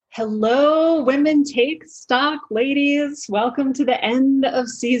Hello, Women Take Stock, ladies. Welcome to the end of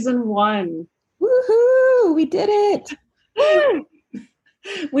season 1. Woohoo! We did it.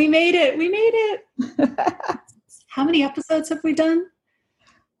 We made it. We made it. How many episodes have we done?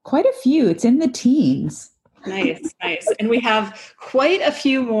 Quite a few. It's in the teens. Nice, nice. And we have quite a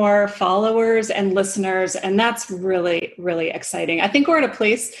few more followers and listeners, and that's really, really exciting. I think we're at a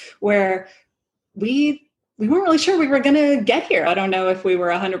place where we weren't really sure we were going to get here. I don't know if we were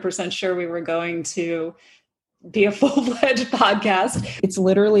 100% sure we were going to be a full-fledged podcast. It's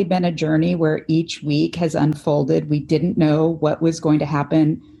literally been a journey where each week has unfolded. We didn't know what was going to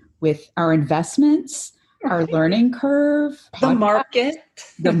happen with our investments, our learning curve, the market.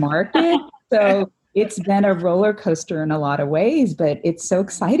 So it's been a roller coaster in a lot of ways, but it's so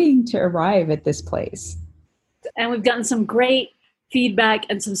exciting to arrive at this place. And we've gotten some great feedback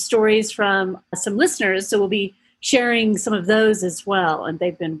and some stories from some listeners. So we'll be sharing some of those as well. And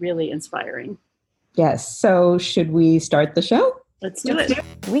they've been really inspiring. Yes. So should we start the show? Let's do it.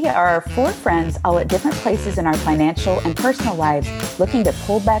 We are 4 friends all at different places in our financial and personal lives, looking to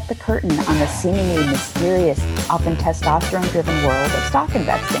pull back the curtain on the seemingly mysterious, often testosterone-driven world of stock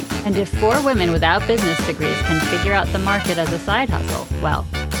investing. And if 4 women without business degrees can figure out the market as a side hustle, well,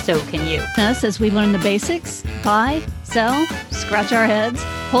 so can you. Us as we learn the basics, buy, sell, scratch our heads,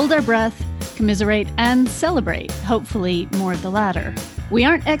 hold our breath, commiserate, and celebrate, hopefully more of the latter. We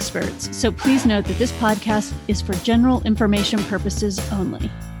aren't experts, so please note that this podcast is for general information purposes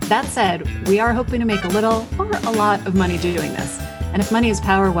only. That said, we are hoping to make a little or a lot of money doing this. And if money is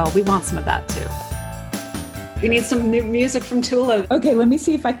power, well, we want some of that too. We need some new music from Tula. Okay, let me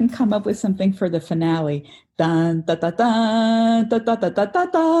see if I can come up with something for the finale. Dun, da, da, da, da, da, da, da, da,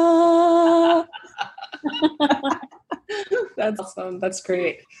 da. That's awesome. That's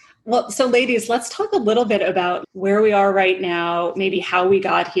great. Well, so ladies, let's talk a little bit about where we are right now, maybe how we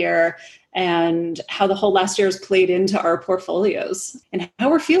got here, and how the whole last year has played into our portfolios and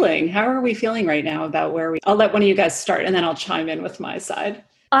how we're feeling. How are we feeling right now about where I'll let one of you guys start and then I'll chime in with my side.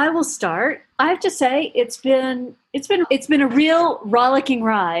 I will start. I have to say it's been a real rollicking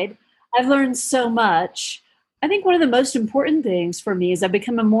ride. I've learned so much. I think one of the most important things for me is I've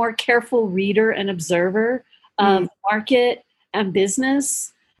become a more careful reader and observer of market and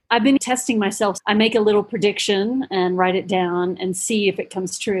business. I've been testing myself. I make a little prediction and write it down and see if it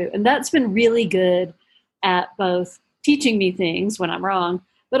comes true. And that's been really good at both teaching me things when I'm wrong,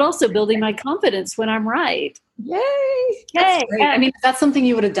 but also building my confidence when I'm right. Yay! Yay! I mean, that's something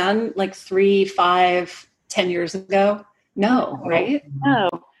you would have done like 3, 5, 10 years ago. No, right? No.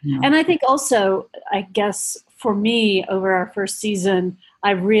 And I think also, I guess for me, over our first season,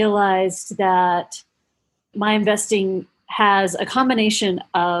 I realized that my investing has a combination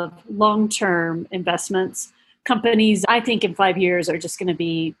of long-term investments. Companies, I think in 5 years are just going to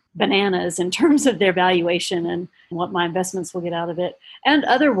be bananas in terms of their valuation and what my investments will get out of it. And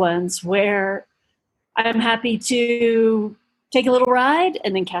other ones where I'm happy to take a little ride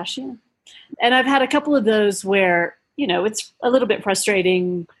and then cash in. And I've had a couple of those where, it's a little bit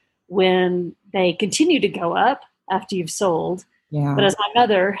frustrating when they continue to go up after you've sold. Yeah. But as my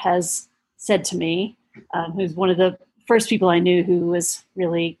mother has said to me, who's one of the first people I knew who was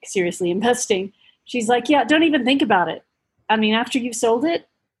really seriously investing, she's like, yeah, don't even think about it. I mean, after you've sold it.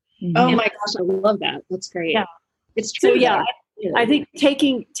 Oh my gosh, I love that. That's great. Yeah. It's true. So yeah, I think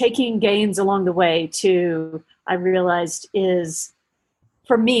taking gains along the way too, I realized is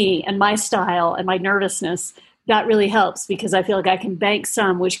for me and my style and my nervousness, that really helps because I feel like I can bank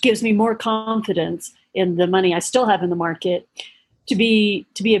some, which gives me more confidence in the money I still have in the market to be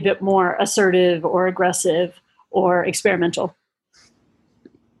a bit more assertive or aggressive or experimental.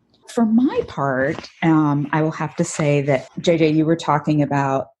 For my part, I will have to say that, JJ, you were talking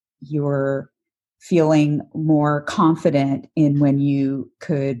about your feeling more confident in when you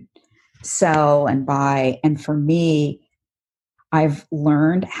could sell and buy. And for me, I've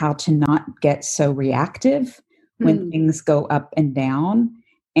learned how to not get so reactive when things go up and down.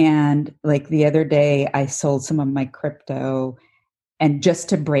 And like the other day, I sold some of my crypto and just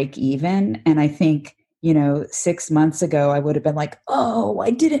to break even. And I think, 6 months ago, I would have been like, oh, I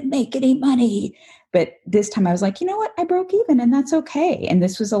didn't make any money. But this time I was like, you know what? I broke even and that's okay. And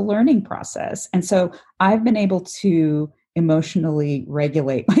this was a learning process. And so I've been able to emotionally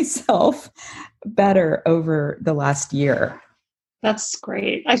regulate myself better over the last year. That's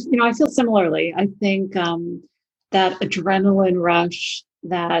great. I feel similarly. I think that adrenaline rush,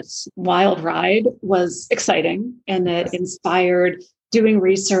 that wild ride was exciting and it inspired doing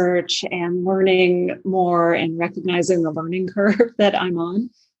research and learning more and recognizing the learning curve that I'm on.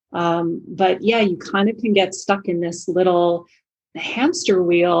 But yeah, you kind of can get stuck in this little hamster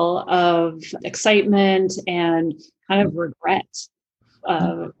wheel of excitement and kind of regret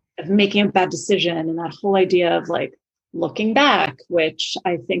of making a bad decision, and that whole idea of like looking back, which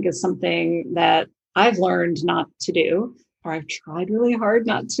I think is something that I've learned not to do, or I've tried really hard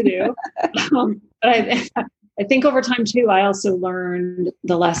not to do. But I think over time too, I also learned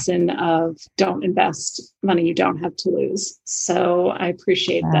the lesson of don't invest money you don't have to lose. So I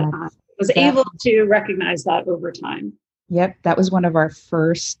appreciate that I was able to recognize that over time. Yep. That was one of our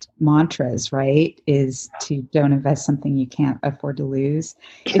first mantras, right? Is to don't invest something you can't afford to lose.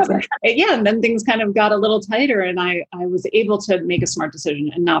 Yeah. And then things kind of got a little tighter, and I was able to make a smart decision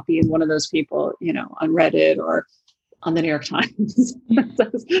and not be one of those people, on Reddit or on the New York Times.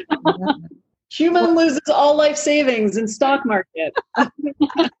 Human loses all life savings in stock market.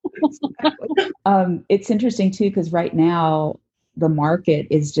 It's interesting too, because right now the market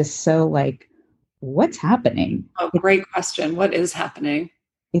is just so like, what's happening? Oh, great question. What is happening?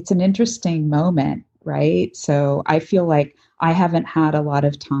 It's an interesting moment, right? So I feel like I haven't had a lot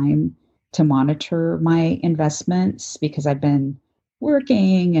of time to monitor my investments because I've been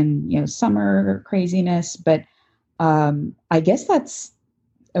working and, summer craziness. But I guess that's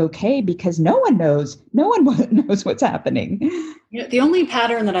okay because no one knows what's happening. The only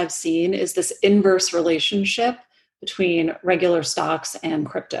pattern that I've seen is this inverse relationship between regular stocks and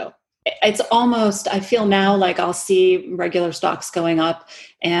crypto. It's almost, I feel now like I'll see regular stocks going up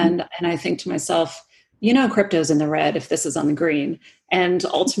and I think to myself, crypto's in the red if this is on the green. And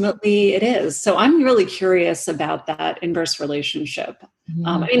ultimately it is. So I'm really curious about that inverse relationship.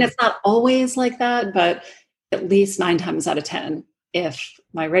 Yeah. It's not always like that, but at least 9 times out of 10, if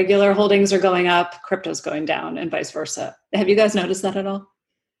my regular holdings are going up, crypto's going down and vice versa. Have you guys noticed that at all?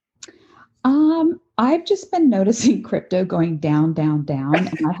 I've just been noticing crypto going down, down, down.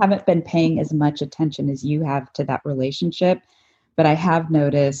 And I haven't been paying as much attention as you have to that relationship. But I have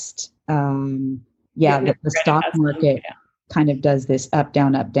noticed, that the stock market kind of does this up,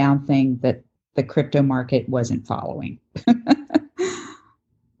 down thing that the crypto market wasn't following.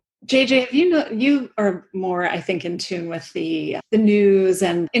 JJ, you are more, I think, in tune with the news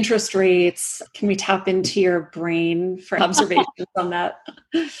and interest rates. Can we tap into your brain for observations on that?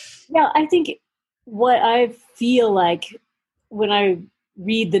 Yeah, I think what I feel like when I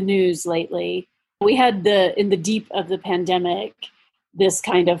read the news lately, we had in the deep of the pandemic, this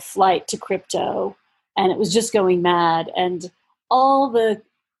kind of flight to crypto, and it was just going mad. And all the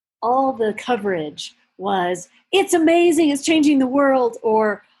coverage was, it's amazing, it's changing the world,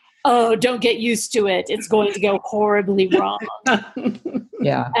 or, oh, don't get used to it, it's going to go horribly wrong.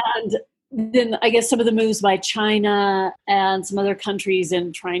 Yeah. And then I guess some of the moves by China and some other countries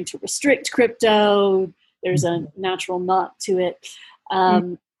in trying to restrict crypto, there's a natural knot to it.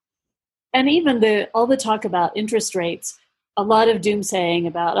 And even all the talk about interest rates, a lot of doomsaying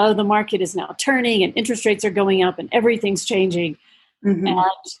about, oh, the market is now turning and interest rates are going up and everything's changing. Mm-hmm.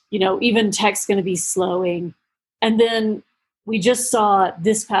 And, even tech's going to be slowing. And then we just saw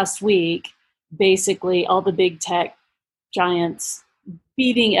this past week, basically all the big tech giants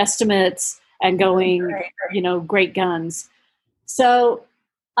beating estimates and going, great guns. So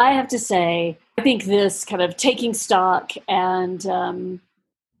I have to say, I think this kind of taking stock and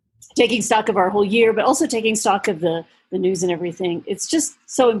taking stock of our whole year, but also taking stock of the news and everything, it's just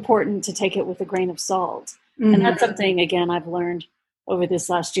so important to take it with a grain of salt. Mm-hmm. And that's something, again, I've learned over this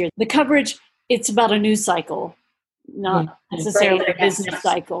last year. The coverage, it's about a news cycle, not necessarily a business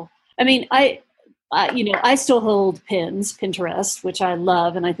cycle. I mean, I still hold Pinterest, which I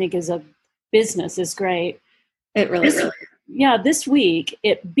love, and I think as a business is great. It really. Yeah, this week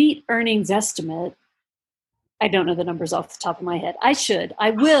it beat earnings estimate. I don't know the numbers off the top of my head.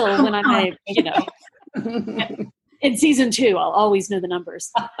 I will when I'm, in season 2, I'll always know the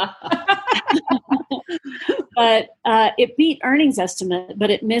numbers. But it beat earnings estimate, but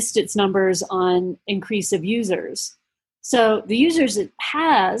it missed its numbers on increase of users. So the users it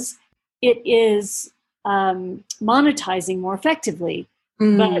is monetizing more effectively.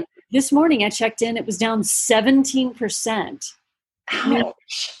 Mm. But this morning I checked in, it was down 17%.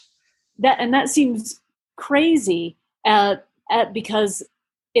 Ouch. That seems crazy because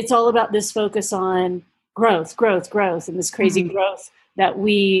it's all about this focus on growth, and this crazy growth that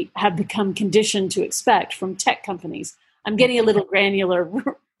we have become conditioned to expect from tech companies. I'm getting a little granular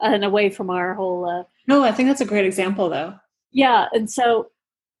and away from our whole... No, I think that's a great example, though. Yeah, and so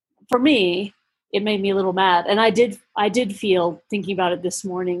for me, it made me a little mad. And I did feel, thinking about it this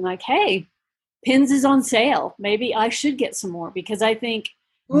morning, like, hey, Pins is on sale. Maybe I should get some more because I think...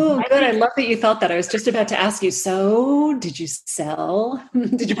 Oh, good. I love that you thought that. I was just about to ask you, so did you sell?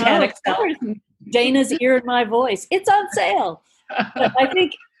 Did you panic sell? Dana's ear in my voice. It's on sale. But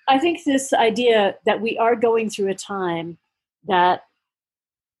I think this idea that we are going through a time that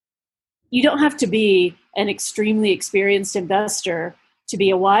you don't have to be an extremely experienced investor to be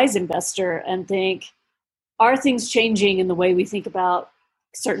a wise investor and think, are things changing in the way we think about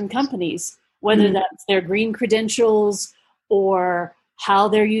certain companies, whether that's their green credentials or how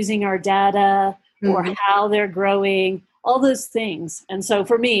they're using our data or how they're growing, all those things. And so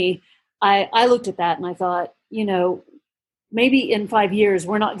for me, I looked at that and I thought, maybe in 5 years,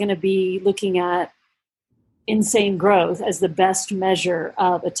 we're not going to be looking at insane growth as the best measure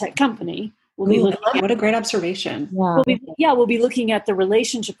of a tech company. What a great observation. Yeah. We'll be looking at the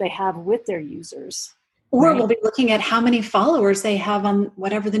relationship they have with their users. Or we'll be looking at how many followers they have on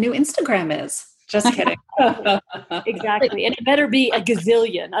whatever the new Instagram is. Just kidding. Exactly. And it better be a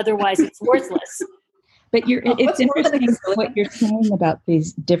gazillion. Otherwise, it's worthless. But it's interesting what you're saying about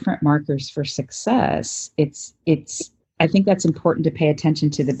these different markers for success. I think that's important to pay attention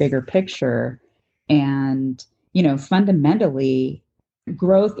to the bigger picture. And, fundamentally,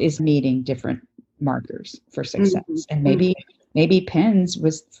 growth is meeting different markers for success. And maybe Pins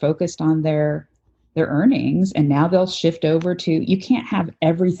was focused on their earnings, and now they'll shift over to, you can't have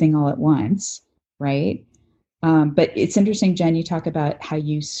everything all at once, right? But it's interesting, Jen, you talk about how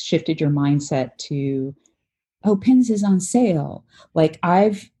you shifted your mindset to, Pins is on sale. Like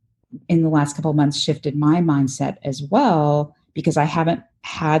I've, in the last couple of months, shifted my mindset as well, because I haven't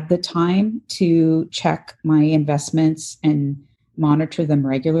had the time to check my investments and monitor them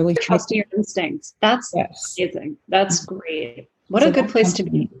regularly. Trust your instincts. That's amazing. That's great. What a good place to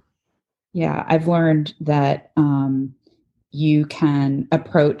be. Yeah, I've learned that you can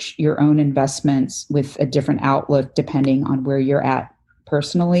approach your own investments with a different outlook depending on where you're at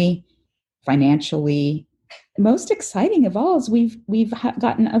personally, financially. Most exciting of all is we've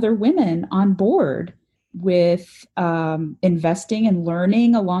gotten other women on board with investing and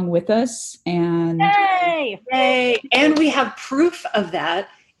learning along with us. And Yay! And we have proof of that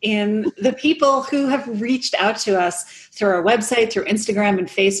in the people who have reached out to us through our website, through Instagram and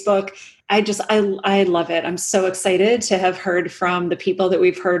Facebook. I love it. I'm so excited to have heard from the people that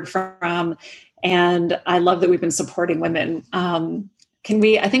we've heard from. And I love that we've been supporting women.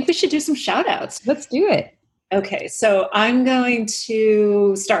 I think we should do some shout outs. Let's do it. Okay. So I'm going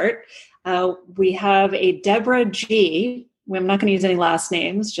to start. We have a Deborah G. I'm not going to use any last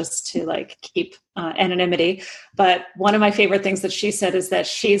names just to keep anonymity. But one of my favorite things that she said is that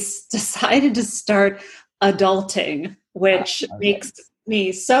she's decided to start adulting, which makes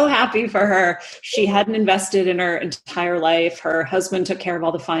me so happy for her. She hadn't invested in her entire life. Her husband took care of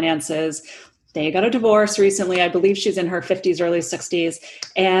all the finances. They got a divorce recently. I believe she's in her 50s, early 60s.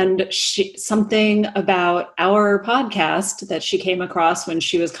 And something about our podcast that she came across when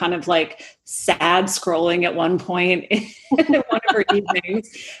she was kind of sad scrolling at one point in one of her evenings.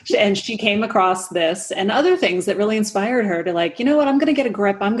 And she came across this and other things that really inspired her to I'm going to get a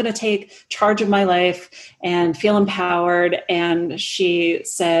grip. I'm going to take charge of my life and feel empowered. And she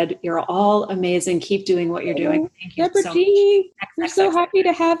said, "You're all amazing. Keep doing what you're doing." Thank you Deborah so G. much. We're so happy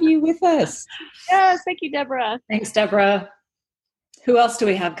to have you with us. Yes, thank you, Deborah. Thanks, Deborah. Who else do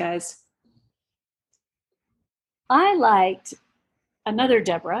we have, guys? I liked another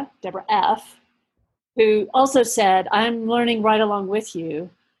Deborah F., who also said, "I'm learning right along with you."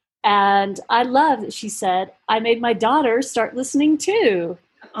 And I love that she said, "I made my daughter start listening too."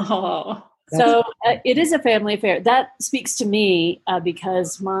 Oh, so it is a family affair. That speaks to me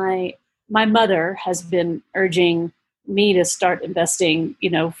because my mother has been urging me to start investing,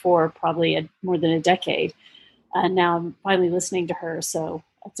 for probably more than a decade. And now I'm finally listening to her. So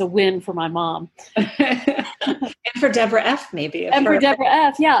it's a win for my mom. And for Deborah F, maybe. And for Deborah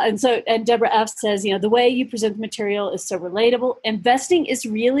F, yeah. And Deborah F says, the way you present the material is so relatable. Investing is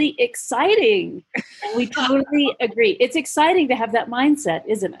really exciting. And we totally agree. It's exciting to have that mindset,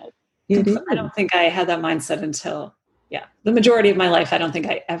 isn't it? It is. I don't think I had that mindset until, the majority of my life. I don't think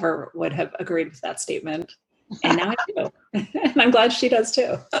I ever would have agreed with that statement. And now I do. And I'm glad she does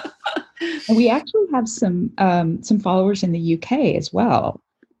too. And we actually have some followers in the UK as well.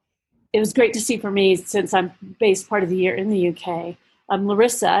 It was great to see for me since I'm based part of the year in the UK.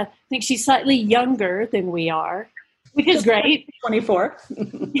 Larissa, I think she's slightly younger than we are, which is great. 24.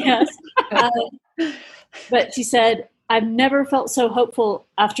 Yes. But she said, "I've never felt so hopeful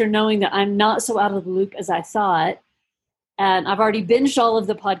after knowing that I'm not so out of the loop as I thought. And I've already binged all of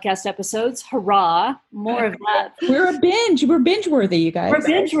the podcast episodes. Hurrah. More of that." We're binge worthy, you guys. We're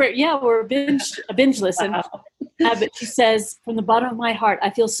a binge listen. Wow. But she says, "From the bottom of my heart, I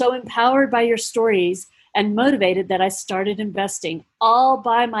feel so empowered by your stories and motivated that I started investing all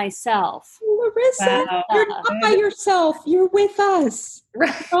by myself. Larissa, Wow. you're not by yourself. You're with us.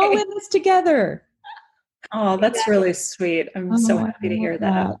 Right. We're all in this together. Oh, that's really sweet. I'm so happy to hear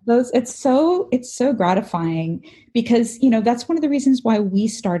that. It's so gratifying because, that's one of the reasons why we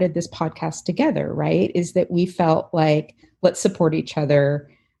started this podcast together, right? Is that we felt like, let's support each other.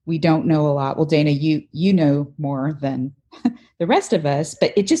 We don't know a lot. Well, Dana, you know more than the rest of us,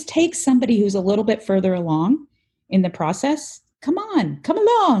 but it just takes somebody who's a little bit further along in the process. Come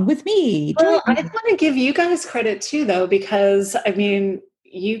along with me. Well, I want to give you guys credit too, though, because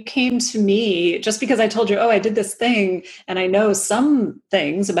you came to me just because I told you, I did this thing and I know some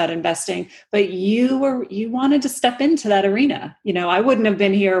things about investing, but you wanted to step into that arena. I wouldn't have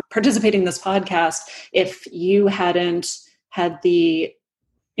been here participating in this podcast if you hadn't had the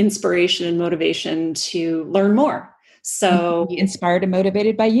inspiration and motivation to learn more. So inspired and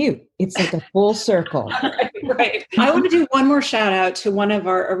motivated by you. It's like a full circle. Right. I want to do one more shout out to one of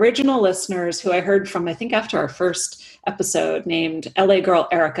our original listeners who I heard from, I think after our first episode, named LA girl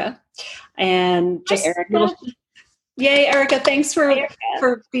Erica. And just Erica. Yay, Erica. Thanks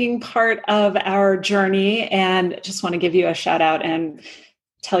for being part of our journey. And just want to give you a shout out and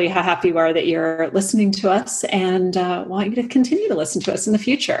tell you how happy we are that you're listening to us and want you to continue to listen to us in the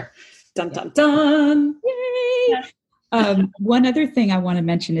future. Dun, dun, dun. Yay. One other thing I want to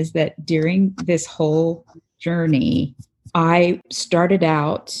mention is that during this whole journey, I started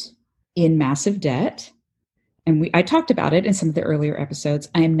out in massive debt. And I talked about it in some of the earlier episodes.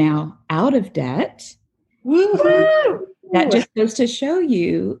 I am now out of debt. Woo-hoo! That just goes to show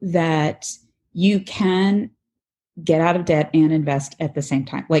you that you can get out of debt and invest at the same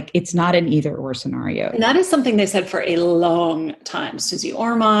time. Like, it's not an either or scenario. And that is something they said for a long time. Susie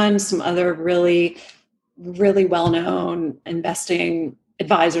Orman, some other really, really well-known investing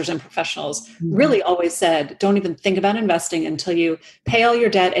advisors and professionals really always said, don't even think about investing until you pay all your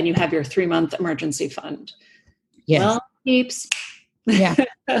debt and you have your 3-month emergency fund. Yes. Well, peeps. Yeah.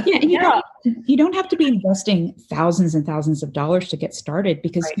 You don't have to be investing thousands and thousands of dollars to get started,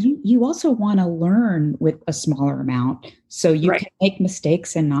 because you also want to learn with a smaller amount so you can make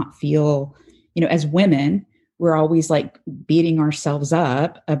mistakes and not feel, as women, we're always like beating ourselves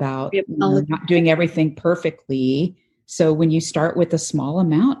up about not doing everything perfectly. So when you start with a small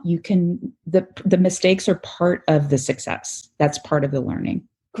amount, you can, the mistakes are part of the success. That's part of the learning.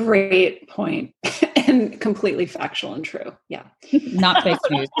 Great point. And completely factual and true. Yeah. Not fake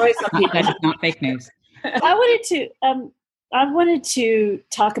news. That is not fake news. I wanted to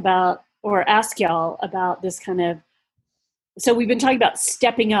talk about or ask y'all about this kind of, so we've been talking about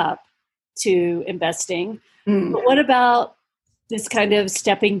stepping up to investing, but what about this kind of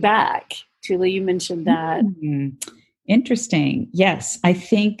stepping back? Tula, you mentioned that. Interesting. Yes. I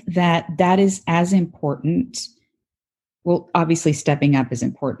think that is as important. Well, obviously stepping up is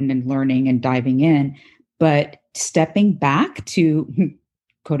important and learning and diving in, but stepping back to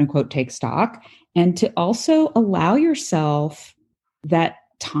quote unquote take stock and to also allow yourself that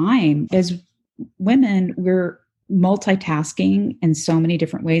time. As women, we're multitasking in so many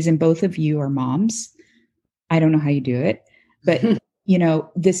different ways, and both of you are moms. I don't know how you do it, but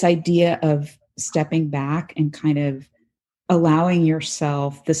this idea of stepping back and kind of allowing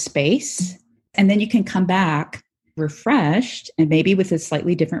yourself the space, and then you can come back refreshed and maybe with a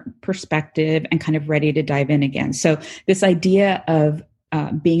slightly different perspective and kind of ready to dive in again. So this idea of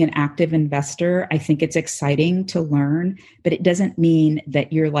being an active investor, I think it's exciting to learn, but it doesn't mean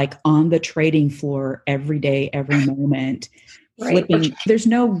that you're like on the trading floor every day, every moment, flipping. There's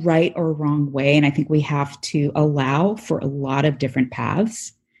no right or wrong way. And I think we have to allow for a lot of different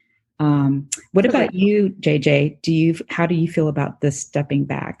paths. What about you, JJ? How do you feel about this stepping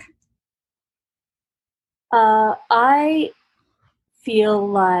back? I feel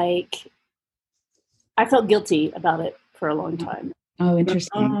like I felt guilty about it for a long time. Oh,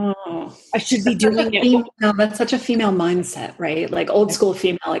 interesting. Oh, I should be doing it. No, that's such a female mindset, right? Like old school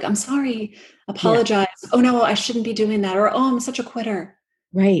female, like, I'm sorry, apologize. Yeah. Oh no, I shouldn't be doing that. Or, oh, I'm such a quitter.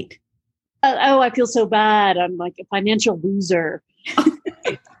 Right. I feel so bad. I'm like a financial loser.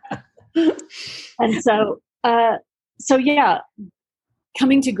 And so yeah,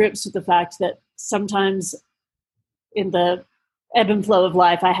 coming to grips with the fact that sometimes in the ebb and flow of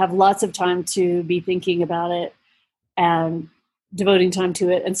life, I have lots of time to be thinking about it and devoting time to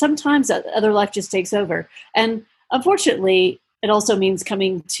it. And sometimes other life just takes over. And unfortunately, it also means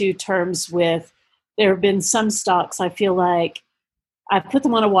coming to terms with, there have been some stocks I feel like I've put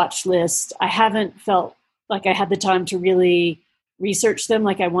them on a watch list. I haven't felt like I had the time to really research them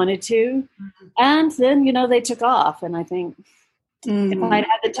like I wanted to. And then, they took off. And I think if I'd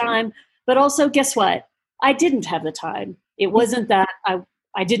had the time, but also guess what? I didn't have the time. It wasn't that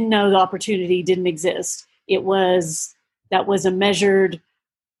I didn't know the opportunity didn't exist. That was a measured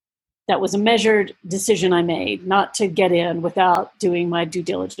decision I made, not to get in without doing my due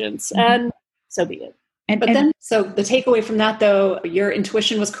diligence. And so be it. So the takeaway from that, though, your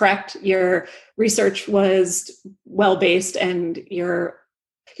intuition was correct. Your research was well-based and your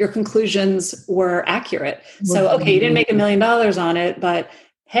conclusions were accurate. So, okay, you didn't make $1 million on it, but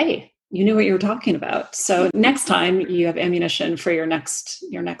hey, you knew what you were talking about. So next time you have ammunition for your next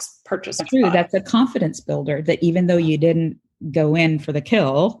purchase. True. That's a confidence builder, that even though you didn't go in for the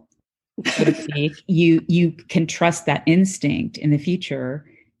kill, so to speak, you can trust that instinct in the future.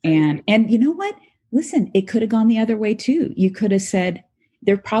 And you know what? Listen, it could have gone the other way too. You could have said,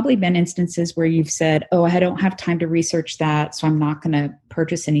 there've probably been instances where you've said, oh, I don't have time to research that, so I'm not going to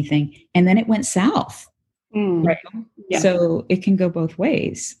purchase anything. And then it went south. Right. Yeah. So it can go both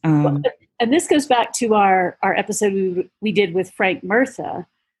ways. And this goes back to our episode we did with Frank Murtha,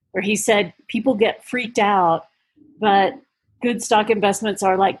 where he said people get freaked out, but good stock investments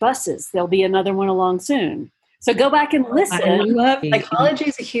are like buses. There'll be another one along soon. So go back and listen. I love psychology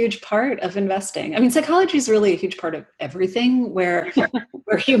is a huge part of investing. I mean, psychology is really a huge part of everything where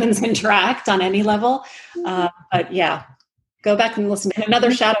humans interact on any level. But yeah, go back and listen. And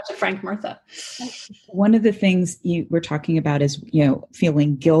another shout out to Frank Murtha. One of the things you were talking about is,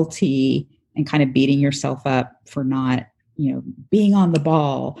 feeling guilty and kind of beating yourself up for not, being on the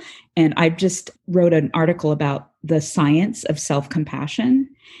ball. And I just wrote an article about the science of self-compassion.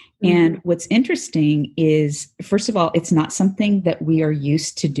 And what's interesting is, first of all, it's not something that we are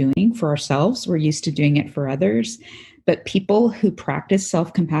used to doing for ourselves. We're used to doing it for others. But people who practice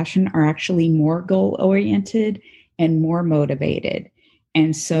self-compassion are actually more goal-oriented and more motivated.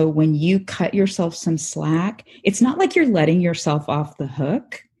 And so when you cut yourself some slack, it's not like you're letting yourself off the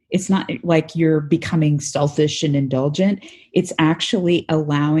hook. It's not like you're becoming selfish and indulgent. It's actually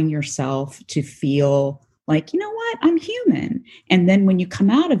allowing yourself to feel like, you know what, I'm human. And then when you come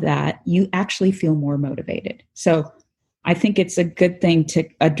out of that, you actually feel more motivated. So I think it's a good thing to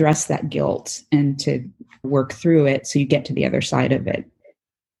address that guilt and to work through it so you get to the other side of it.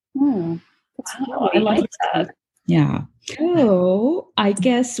 Wow, I like that. Yeah. So I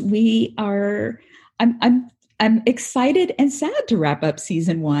guess I'm excited and sad to wrap up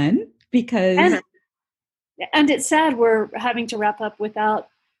season 1 because. And it's sad we're having to wrap up without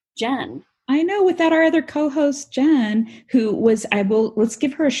Jen. I know, without our other co-host, Jen, let's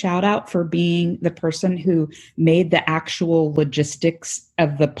give her a shout out for being the person who made the actual logistics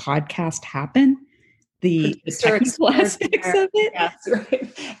of the podcast happen. The technical aspects of it. Yes,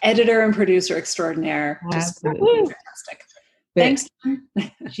 right. Editor and producer extraordinaire. Absolutely. Fantastic. Thanks.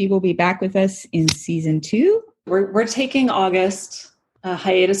 She will be back with us in season 2. We're taking August,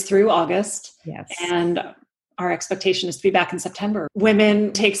 hiatus through August. Yes. And our expectation is to be back in September.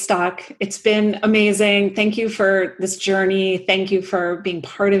 Women Take Stock. It's been amazing. Thank you for this journey. Thank you for being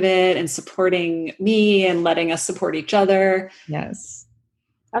part of it and supporting me and letting us support each other. Yes.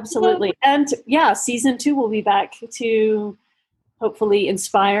 Absolutely. And season 2 will be back to hopefully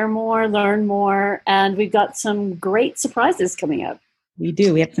inspire more, learn more. And we've got some great surprises coming up. We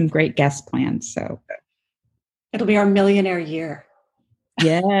do. We have some great guest plans. So it'll be our millionaire year.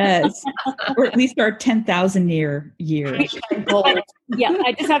 Yes. Or at least our 10,000 year. I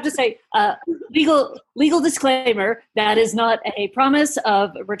just have to say, legal disclaimer, that is not a promise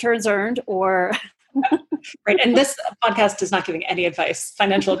of returns earned or... Right. And this podcast is not giving any advice,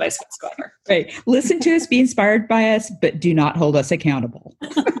 financial advice whatsoever. Right. Listen to us, be inspired by us, but do not hold us accountable.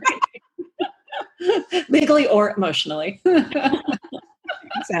 Legally or emotionally.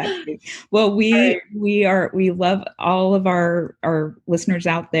 Exactly. Well, we love all of our listeners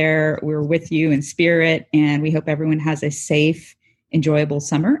out there. We're with you in spirit, and we hope everyone has a safe, enjoyable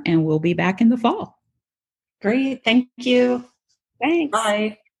summer, and we'll be back in the fall. Great. Thank you. Thanks.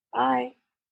 Bye. Bye.